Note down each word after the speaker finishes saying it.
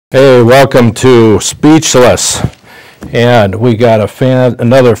Hey, welcome to Speechless, and we got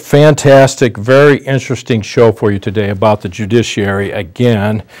another fantastic, very interesting show for you today about the judiciary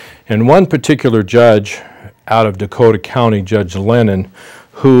again, and one particular judge out of Dakota County, Judge Lennon,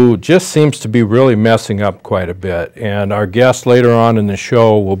 who just seems to be really messing up quite a bit. And our guest later on in the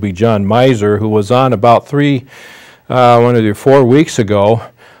show will be John Miser, who was on about 4 weeks ago,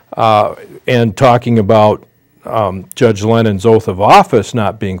 and talking about Judge Lennon's oath of office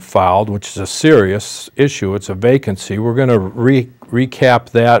not being filed, which is a serious issue. It's a vacancy. We're going to recap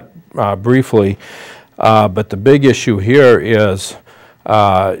that briefly, but the big issue here is,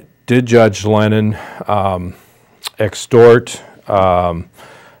 did Judge Lennon extort,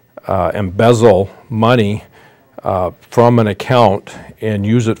 embezzle money from an account and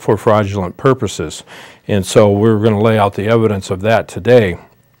use it for fraudulent purposes? And so we're going to lay out the evidence of that today.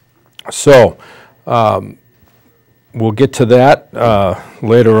 So we'll get to that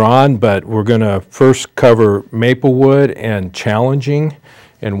later on, but we're going to first cover Maplewood and challenging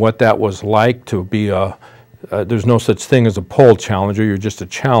and what that was like to be there's no such thing as a poll challenger, you're just a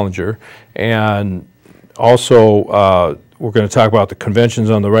challenger. And also we're going to talk about the Conventions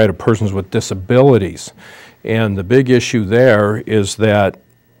on the Right of Persons with Disabilities. And the big issue there is that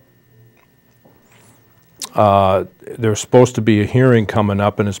there's supposed to be a hearing coming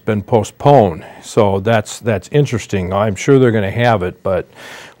up and it's been postponed. So that's interesting. I'm sure they're going to have it, but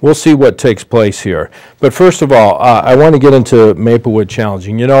we'll see what takes place here. But first of all, I want to get into Maplewood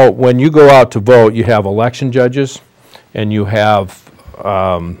challenging. You know, when you go out to vote, you have election judges and you have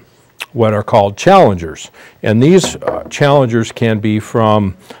what are called challengers. And these challengers can be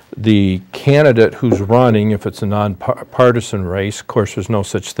from the candidate who's running, if it's a nonpartisan race. Of course, there's no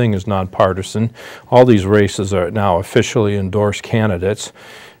such thing as nonpartisan. All these races are now officially endorsed candidates.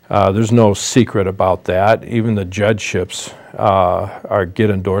 There's no secret about that. Even the judgeships get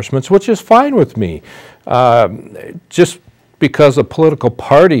endorsements, which is fine with me. Just because a political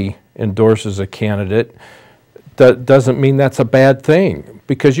party endorses a candidate, that doesn't mean that's a bad thing,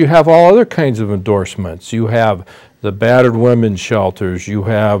 because you have all other kinds of endorsements. You have the battered women's shelters, you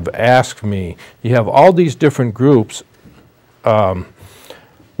have Ask Me, you have all these different groups,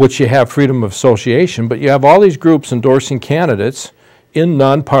 which you have freedom of association, but you have all these groups endorsing candidates in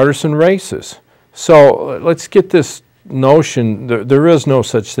nonpartisan races. So let's get this notion, there is no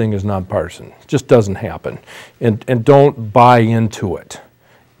such thing as nonpartisan. It just doesn't happen. And don't buy into it.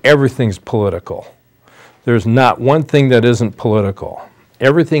 Everything's political. There's not one thing that isn't political.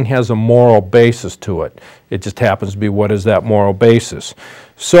 Everything has a moral basis to it. It just happens to be, what is that moral basis?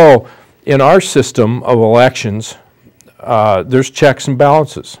 So in our system of elections, there's checks and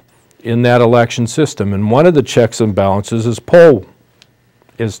balances in that election system. And one of the checks and balances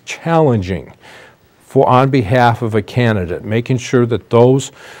is challenging on behalf of a candidate, making sure that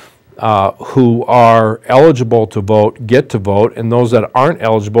those who are eligible to vote get to vote, and those that aren't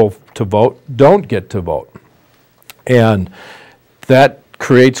eligible to vote don't get to vote. And that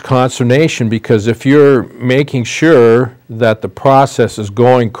creates consternation, because if you're making sure that the process is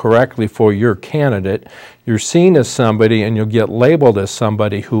going correctly for your candidate, you're seen as somebody, and you'll get labeled as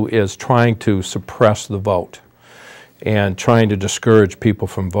somebody who is trying to suppress the vote and trying to discourage people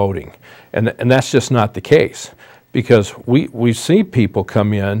from voting. And that's just not the case, because we see people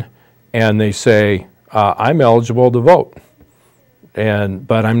come in and they say, I'm eligible to vote,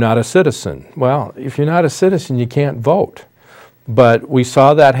 but I'm not a citizen. Well, if you're not a citizen, you can't vote. But we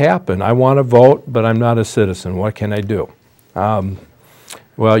saw that happen. I want to vote, but I'm not a citizen. What can I do?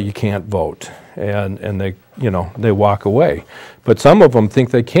 Well, you can't vote, and they walk away. But some of them think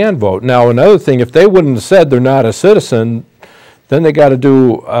they can vote. Now, another thing, if they wouldn't have said they're not a citizen, then they got to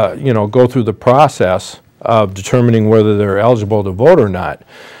do go through the process of determining whether they're eligible to vote or not.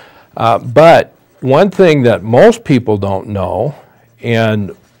 But one thing that most people don't know,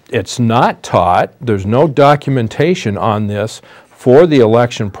 and it's not taught, there's no documentation on this for the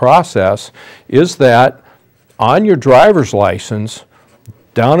election process, is that on your driver's license,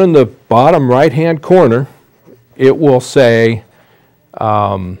 down in the bottom right-hand corner, it will say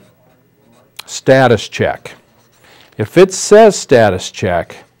status check. If it says status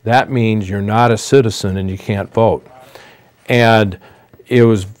check, that means you're not a citizen and you can't vote. And it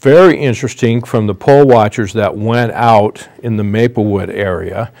was very interesting from the poll watchers that went out in the Maplewood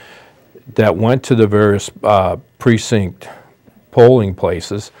area, that went to the various precinct polling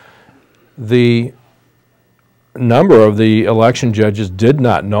places. The number of the election judges did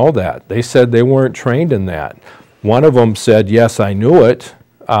not know that. They said they weren't trained in that. One of them said, yes, I knew it,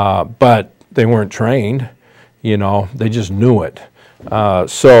 but they weren't trained. They just knew it.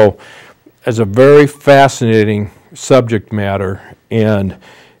 So it's a very fascinating subject matter, and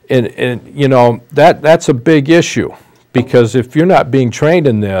And you know, that's a big issue, because if you're not being trained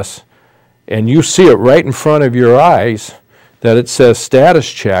in this and you see it right in front of your eyes that it says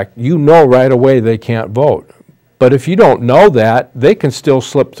status check, you know right away they can't vote. But if you don't know that, they can still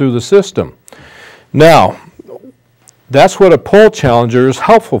slip through the system. Now, that's what a poll challenger is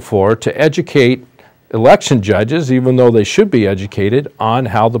helpful for, to educate election judges, even though they should be educated, on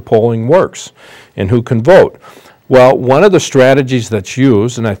how the polling works and who can vote. Well, one of the strategies that's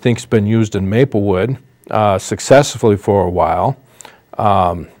used, and I think it's been used in Maplewood successfully for a while,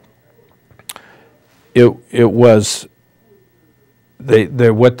 what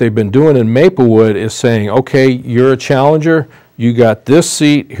they've been doing in Maplewood is saying, okay, you're a challenger, you got this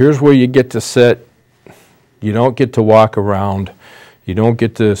seat, here's where you get to sit, you don't get to walk around, you don't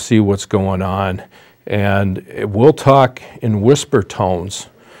get to see what's going on, and we'll talk in whisper tones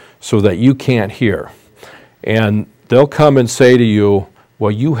so that you can't hear. And they'll come and say to you, well,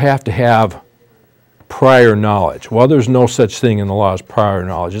 you have to have prior knowledge. Well, there's no such thing in the law as prior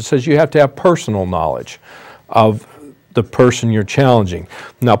knowledge. It says you have to have personal knowledge of the person you're challenging.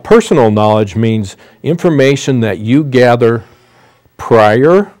 Now, personal knowledge means information that you gather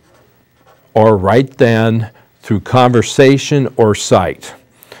prior or right then through conversation or sight.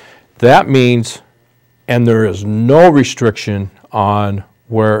 That means, and there is no restriction on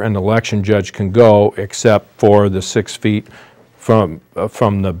where an election judge can go except for the 6 feet from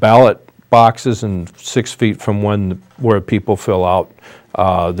the ballot boxes and 6 feet from where people fill out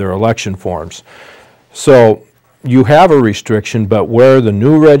their election forms. So you have a restriction, but where the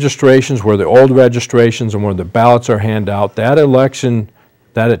new registrations, where the old registrations, and where the ballots are handed out, that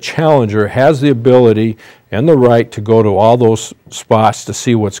a challenger has the ability and the right to go to all those spots to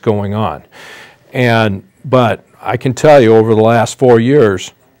see what's going on. But I can tell you, over the last 4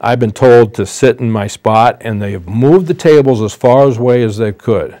 years, I've been told to sit in my spot, and they have moved the tables as far away as they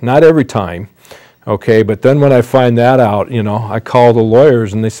could. Not every time, okay, but then when I find that out, you know, I call the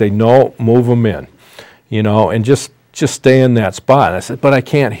lawyers and they say, no, move them in, you know, and just stay in that spot. And I said, but I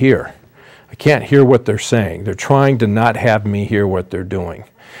can't hear. I can't hear what they're saying. They're trying to not have me hear what they're doing.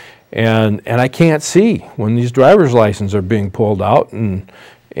 And I can't see when these driver's licenses are being pulled out, and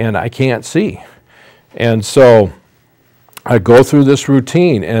I can't see. And so I go through this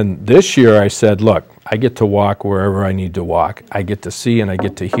routine, and this year I said, look, I get to walk wherever I need to walk. I get to see and I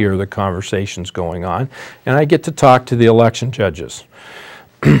get to hear the conversations going on, and I get to talk to the election judges.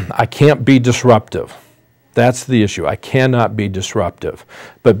 I can't be disruptive. That's the issue. I cannot be disruptive.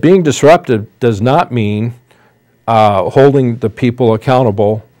 But being disruptive does not mean holding the people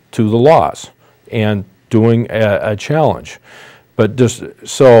accountable to the laws and doing a challenge. But just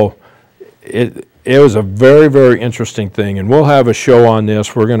so it was a very, very interesting thing, and we'll have a show on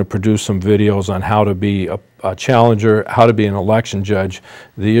this. We're going to produce some videos on how to be a challenger, how to be an election judge,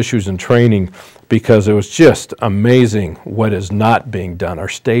 the issues in training, because it was just amazing what is not being done. Our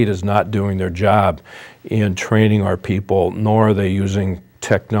state is not doing their job in training our people, nor are they using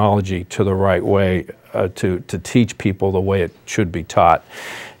technology to the right way to teach people the way it should be taught.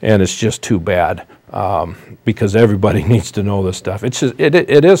 And it's just too bad. Because everybody needs to know this stuff. It's just,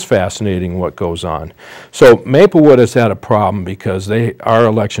 it is fascinating what goes on. So Maplewood has had a problem because our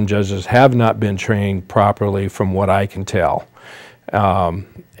election judges have not been trained properly, from what I can tell.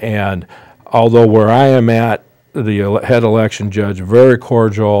 And although where I am at, the head election judge, very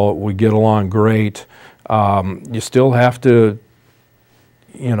cordial, we get along great, you still have to,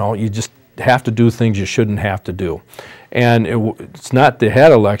 you know, you just have to do things you shouldn't have to do. And it's not the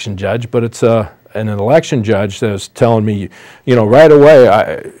head election judge, but it's an election judge that's telling me, you know, right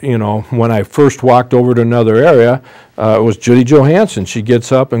away, you know, when I first walked over to another area, it was Judy Johansson. She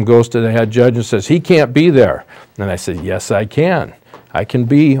gets up and goes to the head judge and says, he can't be there. And I said, yes, I can. I can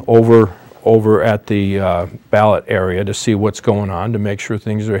be over at the ballot area to see what's going on, to make sure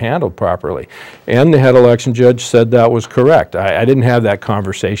things are handled properly. And the head election judge said that was correct. I didn't have that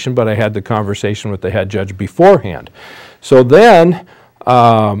conversation, but I had the conversation with the head judge beforehand. So then,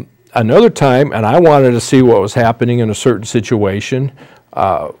 another time, and I wanted to see what was happening in a certain situation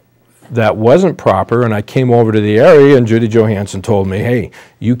that wasn't proper, and I came over to the area, and Judy Johansson told me, hey,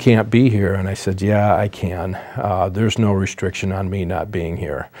 you can't be here. And I said, yeah, I can. There's no restriction on me not being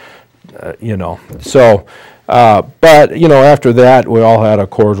here. You know, so, but, you know, after that, we all had a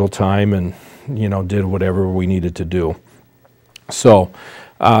cordial time and, you know, did whatever we needed to do. So,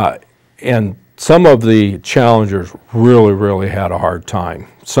 and some of the challengers really, really had a hard time.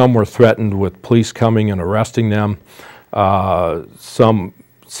 Some were threatened with police coming and arresting them. Some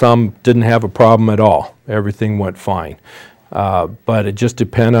didn't have a problem at all. Everything went fine. But it just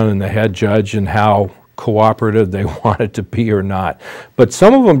depended on the head judge and how cooperative they wanted to be or not. But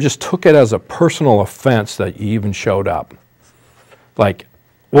some of them just took it as a personal offense that you even showed up. Like,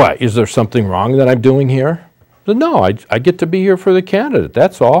 what, is there something wrong that I'm doing here? But no, I get to be here for the candidate,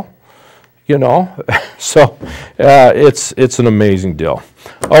 that's all. You know, so it's an amazing deal.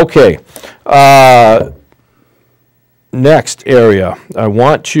 Okay, next area, I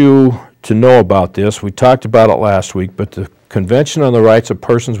want you to know about this. We talked about it last week, but the Convention on the Rights of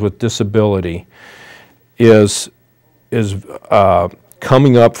Persons with Disability is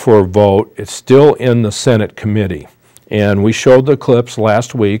coming up for a vote. It's still in the Senate committee. And we showed the clips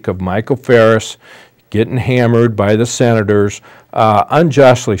last week of Michael Ferris getting hammered by the senators,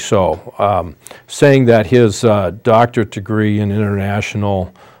 unjustly so, saying that his doctorate degree in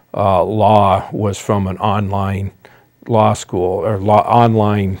international law was from an online law school or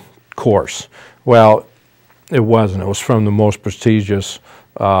online course. Well, it wasn't. It was from the most prestigious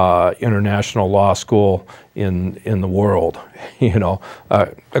international law school in the world, you know,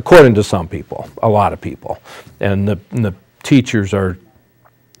 according to some people, a lot of people. And the teachers are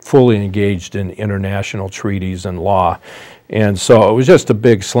fully engaged in international treaties and law. And so it was just a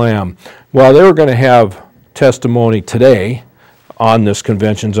big slam. Well, they were going to have testimony today on this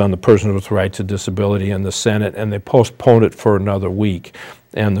Conventions on the Persons with Rights of Disability in the Senate, and they postponed it for another week.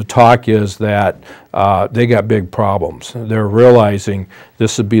 And the talk is that they got big problems. They're realizing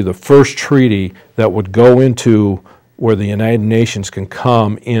this would be the first treaty that would go into where the United Nations can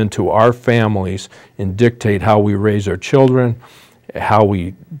come into our families and dictate how we raise our children, how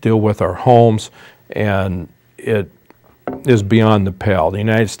we deal with our homes, and it is beyond the pale. The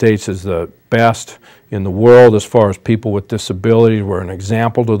United States is the best in the world as far as people with disabilities. We're an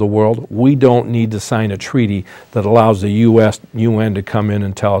example to the world. We don't need to sign a treaty that allows the UN to come in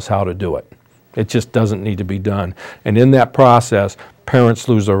and tell us how to do it. It just doesn't need to be done. And in that process, parents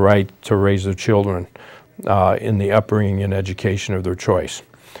lose their right to raise their children in the upbringing and education of their choice.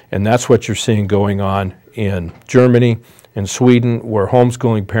 And that's what you're seeing going on in Germany, in Sweden, where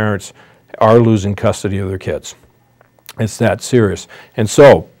homeschooling parents are losing custody of their kids. It's that serious. And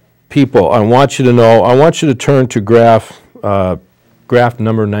so, people, I want you to know, I want you to turn to graph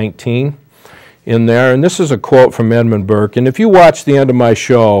number 19 in there. And this is a quote from Edmund Burke. And if you watch the end of my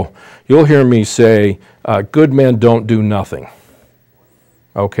show, you'll hear me say, good men don't do nothing.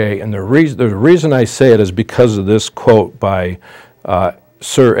 Okay, and the reason I say it is because of this quote by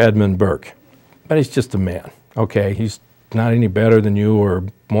Sir Edmund Burke. But he's just a man, okay? He's not any better than you or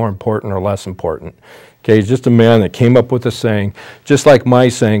more important or less important. Okay, he's just a man that came up with a saying, just like my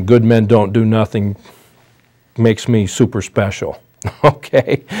saying, good men don't do nothing, makes me super special.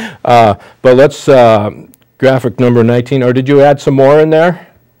 Okay, but let's, graphic number 19, or did you add some more in there?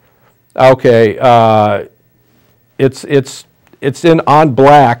 Okay, it's in on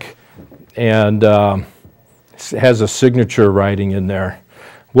black and has a signature writing in there.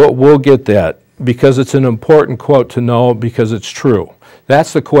 We'll get that because it's an important quote to know because it's true.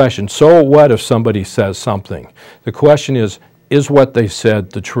 That's the question. So what if somebody says something? The question is what they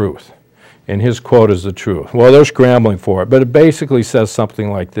said the truth? And his quote is the truth. Well, they're scrambling for it, but it basically says something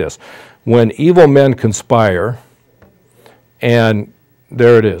like this. When evil men conspire, and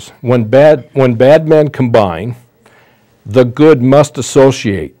there it is, when bad men combine, the good must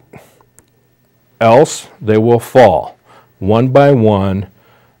associate, else they will fall, one by one,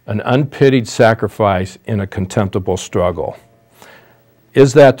 an unpitied sacrifice in a contemptible struggle.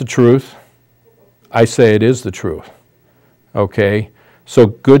 Is that the truth? I say it is the truth. Okay? So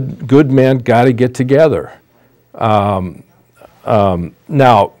good men got to get together. Now,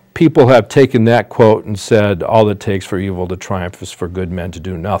 people have taken that quote and said, all it takes for evil to triumph is for good men to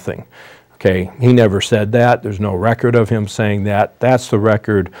do nothing. Okay? He never said that. There's no record of him saying that. That's the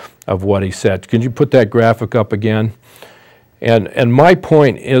record of what he said. Can you put that graphic up again? And my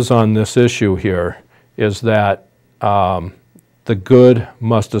point is on this issue here is that the good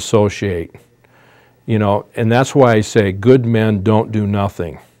must associate, you know, and that's why I say good men don't do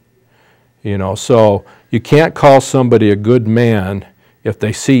nothing, you know. So you can't call somebody a good man if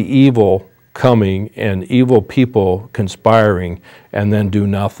they see evil coming and evil people conspiring and then do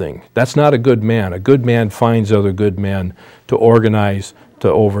nothing. That's not a good man. A good man finds other good men to organize to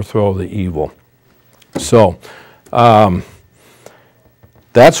overthrow the evil. So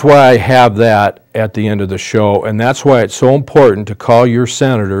that's why I have that at the end of the show, and that's why it's so important to call your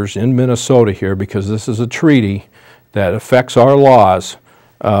senators in Minnesota here, because this is a treaty that affects our laws,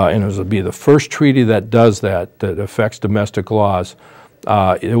 and it will be the first treaty that does that affects domestic laws.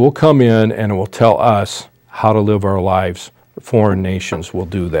 It will come in and it will tell us how to live our lives. Foreign nations will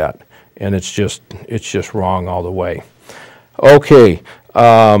do that, and it's just wrong all the way. Okay.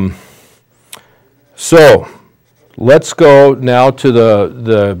 So let's go now to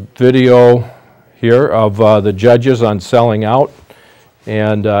the video here of the judges on selling out.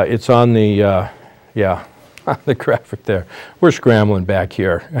 And it's on the, yeah, on the graphic there. We're scrambling back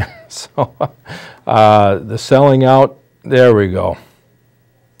here. So the selling out, there we go.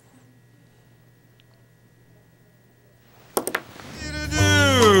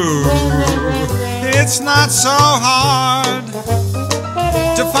 It's not so hard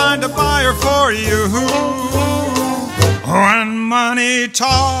to find a buyer for you. When money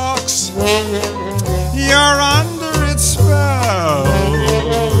talks, you're under its spell.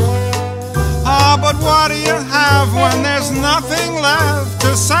 Ah, but what do you have when there's nothing left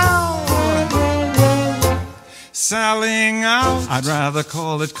to sell? Selling out, I'd rather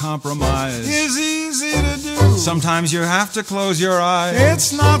call it compromise, is easy to do. Sometimes you have to close your eyes.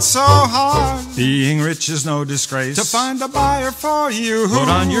 It's not so hard. Being rich is no disgrace. To find a buyer for you, put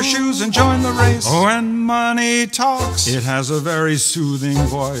on your shoes and join the race. When money talks, it has a very soothing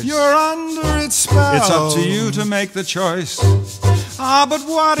voice. You're under its spell. It's up to you to make the choice. Ah, but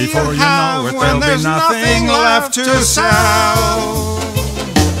what do you have when there's nothing left to sell?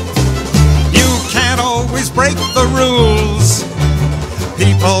 Can't always break the rules.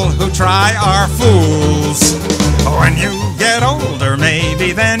 People who try are fools. When you get older,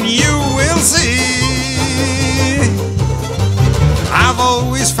 maybe then you will see. I've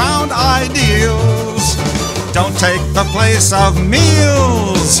always found ideals don't take the place of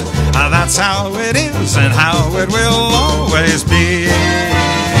meals. That's how it is and how it will always be.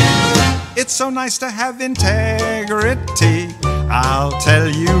 It's so nice to have integrity. I'll tell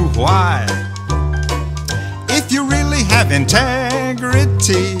you why. If you really have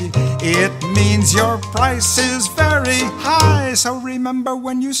integrity, it means your price is very high. So remember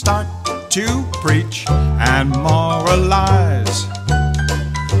when you start to preach and moralize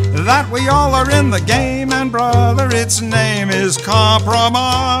that we all are in the game, and brother, its name is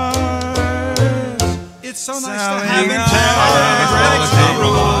compromise. It's so nice to have integrity.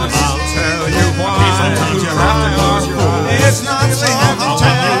 I'll tell you why. Sometimes you have to close your eyes. It's not so hard.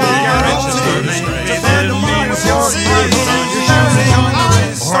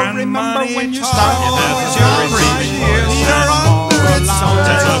 So remember when you start your preach, you're under its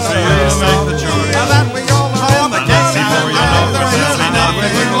that we all are in the game before you know there is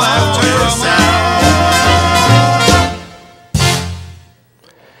nothing left to sell.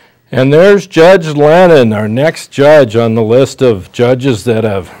 And there's Judge Lennon, our next judge on the list of judges that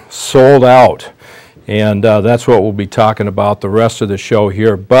have sold out. And that's what we'll be talking about the rest of the show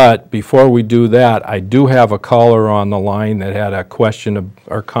here. But before we do that, I do have a caller on the line that had a question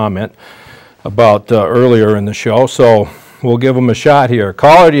or comment about earlier in the show. So we'll give him a shot here.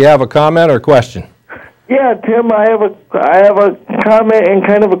 Caller, do you have a comment or question? Yeah, Tim, I have a comment and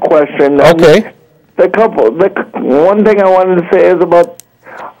kind of a question. Okay. One thing I wanted to say is about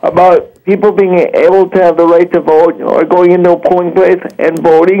people being able to have the right to vote, or going into a polling place and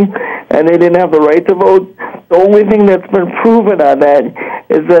voting, and they didn't have the right to vote. The only thing that's been proven on that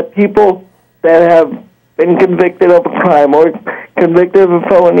is that people that have been convicted of a crime or convicted of a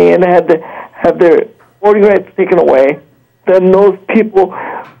felony and had to have their voting rights taken away, then those people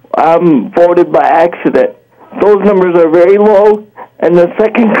voted by accident. Those numbers are very low. And the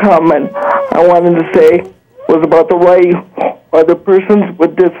second comment I wanted to say was about the right or the persons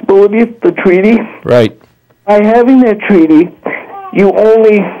with disabilities, the treaty. Right. By having that treaty, you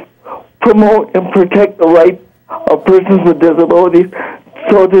only promote and protect the rights of persons with disabilities.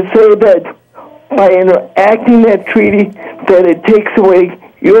 So to say that by enacting that treaty, that it takes away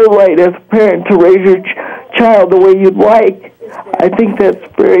your right as a parent to raise your child the way you'd like, I think that's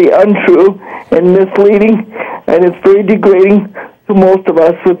very untrue and misleading, and it's very degrading to most of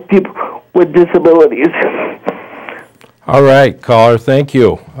us with people with disabilities. All right, caller, thank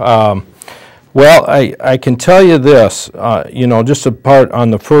you. Well, I can tell you this, just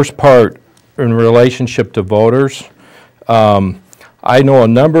on the first part in relationship to voters, I know a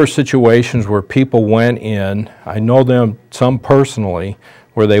number of situations where people went in, I know them some personally,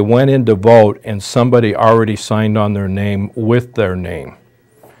 where they went in to vote and somebody already signed on their name with their name.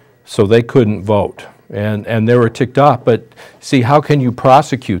 So they couldn't vote, and they were ticked off. But see, how can you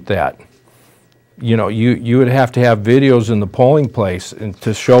prosecute that? You know, you would have to have videos in the polling place, and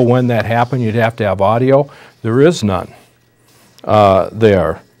to show when that happened, you'd have to have audio. There is none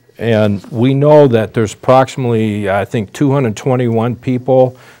there. And we know that there's approximately, I think, 221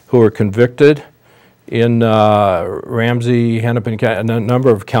 people who are convicted in Ramsey, Hennepin County, a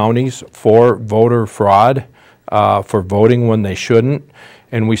number of counties for voter fraud, for voting when they shouldn't.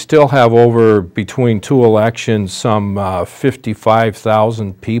 And we still have between two elections, some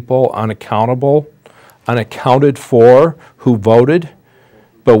 55,000 people unaccountable unaccounted for who voted,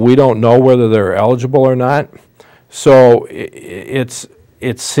 but we don't know whether they're eligible or not. So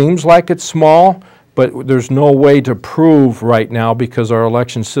it seems like it's small, but there's no way to prove right now because our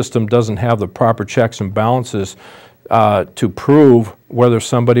election system doesn't have the proper checks and balances to prove whether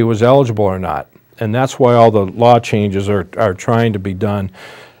somebody was eligible or not. And that's why all the law changes are trying to be done.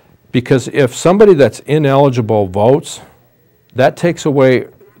 Because if somebody that's ineligible votes, that takes away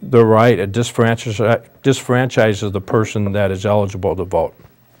the right, it disfranchises the person that is eligible to vote.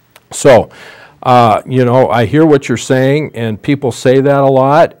 So, you know, I hear what you're saying, and people say that a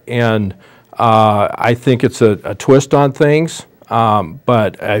lot, and I think it's a twist on things.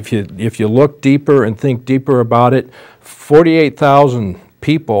 But if you look deeper and think deeper about it, 48,000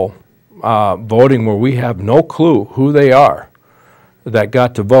 people voting where we have no clue who they are that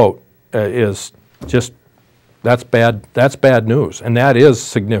got to vote is just, that's bad news, and that is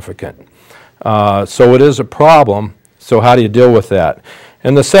significant. So it is a problem. So how do you deal with that?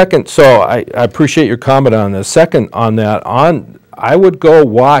 And the second, so I appreciate your comment on this. Second on that, I would go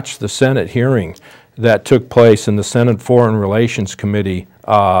watch the Senate hearing that took place in the Senate Foreign Relations Committee,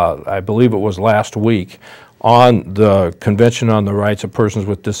 I believe it was last week, on the Convention on the Rights of Persons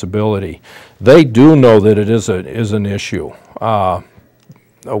with Disability. They do know that it is an issue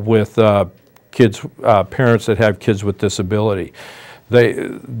with kids, parents that have kids with disability.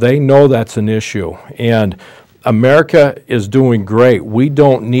 They know that's an issue, and America is doing great. We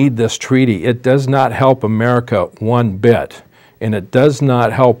don't need this treaty. It does not help America one bit, and it does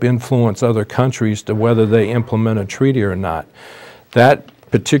not help influence other countries to whether they implement a treaty or not. That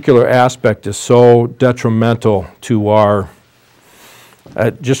particular aspect is so detrimental to our,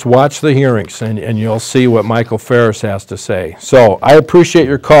 just watch the hearings and you'll see what Michael Ferris has to say. So I appreciate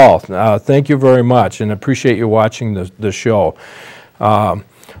your call. Thank you very much, and appreciate you watching the show.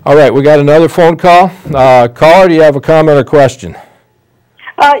 All right, we got another phone call. Caller, do you have a comment or question?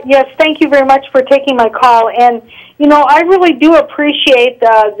 Yes, thank you very much for taking my call. And, you know, I really do appreciate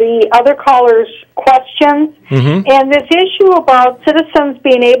the other callers' questions. Mm-hmm. And this issue about citizens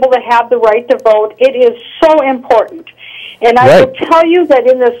being able to have the right to vote, it is so important. And I will tell you that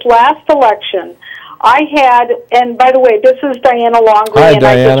in this last election, I had, and by the way, this is Diana Longley. Hi, and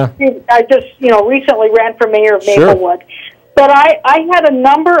Diana. I just, you know, recently ran for mayor of Maplewood. But I had a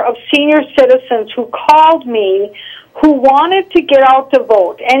number of senior citizens who called me who wanted to get out to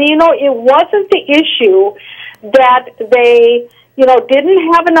vote. And, you know, it wasn't the issue that they, you know,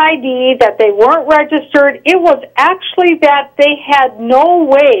 didn't have an ID, that they weren't registered. It was actually that they had no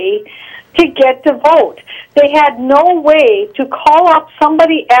way to get to vote. They had no way to call up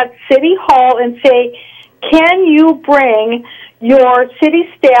somebody at City Hall and say, can you bring your city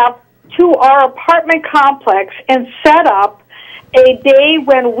staff to our apartment complex and set up a day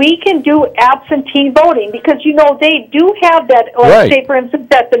when we can do absentee voting? Because, you know, they do have that, like, say, for instance,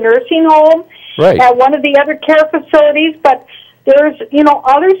 at the nursing home, at one of the other care facilities, but there's, you know,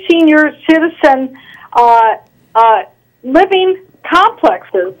 other senior citizen living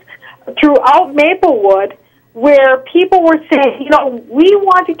complexes throughout Maplewood where people were saying, you know, we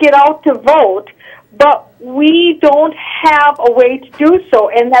want to get out to vote, but we don't have a way to do so,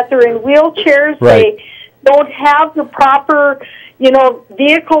 and that they're in wheelchairs, they don't have the proper, you know,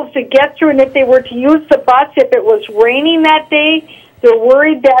 vehicles to get through, and if they were to use the bus, if it was raining that day, they're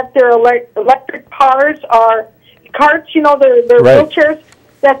worried that their electric carts, you know, their wheelchairs,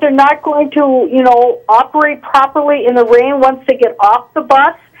 that they're not going to, you know, operate properly in the rain once they get off the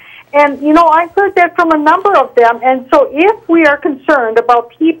bus. And, you know, I've heard that from a number of them, and so if we are concerned about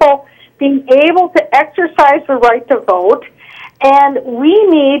people being able to exercise the right to vote, and we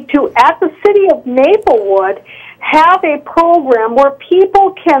need to, at the City of Maplewood, have a program where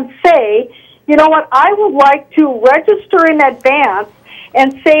people can say, you know what, I would like to register in advance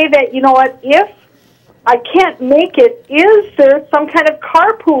and say that, you know what, if I can't make it, is there some kind of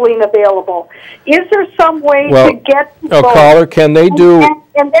carpooling available? Is there some way to get to vote? Caller, can they do...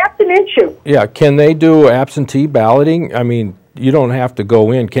 And that's an issue. Yeah, can they do absentee balloting? I mean, you don't have to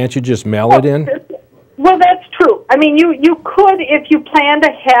go in. Can't you just mail it in? Well, that's true. I mean, you could if you planned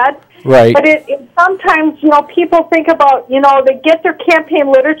ahead. Right. But it sometimes, you know, people think about, you know, they get their campaign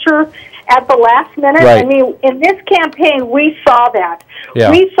literature at the last minute. Right. I mean, in this campaign, we saw that.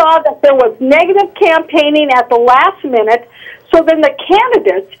 Yeah. We saw that there was negative campaigning at the last minute, so then the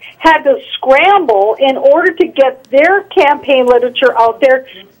candidates had to scramble in order to get their campaign literature out there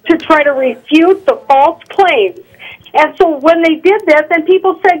to try to refute the false claims. And so when they did that, then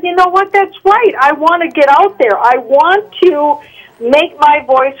people said, you know what, that's right. I want to get out there. I want to make my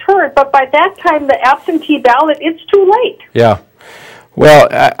voice heard. But by that time, the absentee ballot, it's too late. Yeah. Well,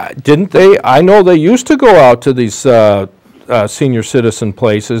 didn't they? I know they used to go out to these senior citizen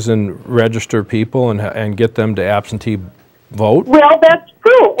places and register people and get them to absentee vote. Well, that's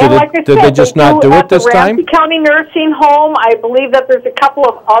true. And like I said, did they just not do it this time? At the Ramsey County Nursing Home, I believe that there's a couple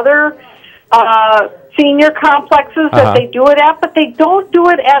of other senior complexes that they do it at, but they don't do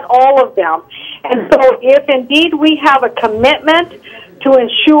it at all of them. And so if indeed we have a commitment to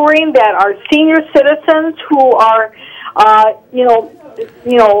ensuring that our senior citizens who are,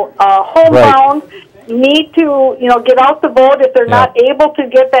 homebound need to, get out the vote if they're not able to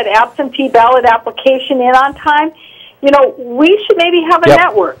get that absentee ballot application in on time, we should maybe have a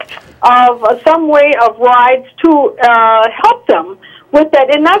network of some way of rides to help them with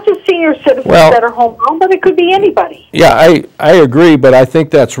that, and not just senior citizens that are homebound, but it could be anybody. Yeah, I agree, but I think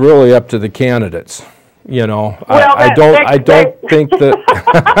that's really up to the candidates. I don't think that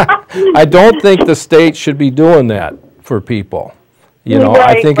I don't think the state should be doing that for people.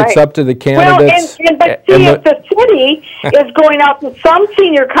 I think it's up to the candidates. Well, but see, if the city is going out to some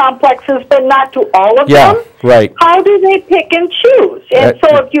senior complexes, but not to all of them, how do they pick and choose? And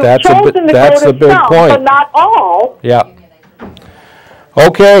so if you've chosen to go to some, but not all. Yeah.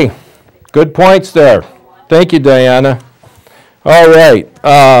 Okay. Good points there. Thank you, Diana. All right.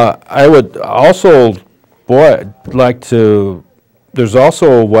 I would also, like to, there's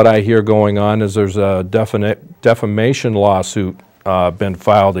also what I hear going on is there's a defamation lawsuit been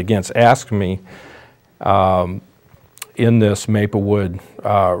filed against Ask Me in this Maplewood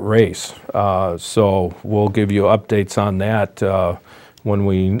race. So we'll give you updates on that when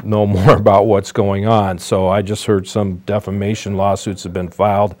we know more about what's going on. So I just heard some defamation lawsuits have been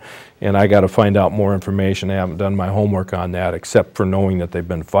filed, and I got to find out more information. I haven't done my homework on that except for knowing that they've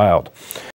been filed.